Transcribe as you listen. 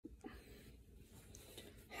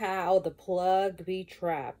how the plug be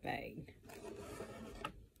trapping.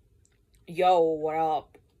 Yo, what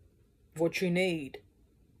up? What you need?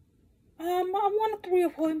 I want a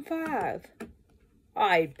 3.5.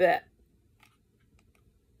 I bet.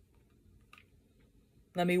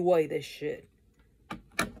 Let me weigh this shit.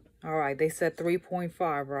 Alright, they said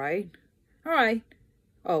 3.5, right? Alright.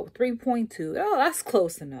 Oh, 3.2. Oh, that's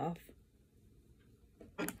close enough.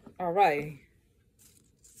 Alright.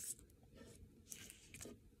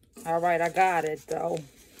 Alright, I got it, though.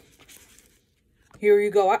 Here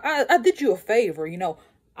you go. I did you a favor, you know.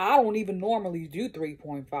 I don't even normally do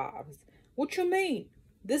 3.5s. What you mean?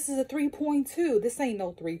 This is a 3.2. This ain't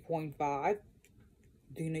no 3.5.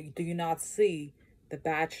 Do you not see the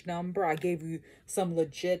batch number? I gave you some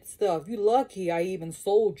legit stuff. You lucky I even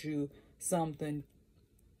sold you something.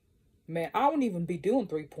 Man, I wouldn't even be doing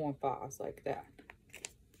 3.5s like that.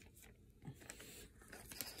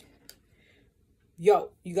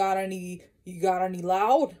 Yo, you got any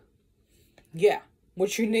loud? Yeah,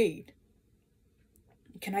 what you need?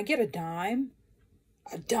 Can I get a dime?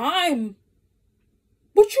 A dime?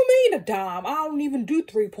 What you mean a dime? I don't even do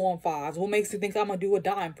 3.5s. What makes you think I'm gonna do a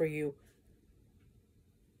dime for you?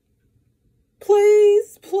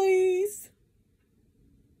 Please, please.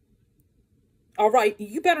 All right,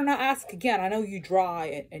 you better not ask again. I know you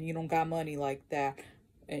dry and you don't got money like that.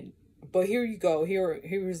 But here you go.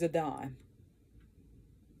 Here's a dime.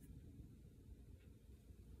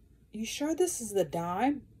 You sure this is the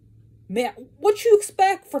dime? Man, what you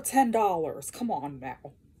expect for $10? Come on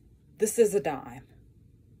now. This is a dime.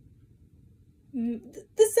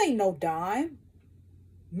 This ain't no dime.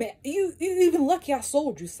 Man, you even lucky I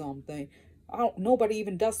sold you something. Nobody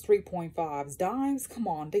even does 3.5s. Dimes? Come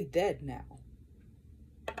on, they dead now.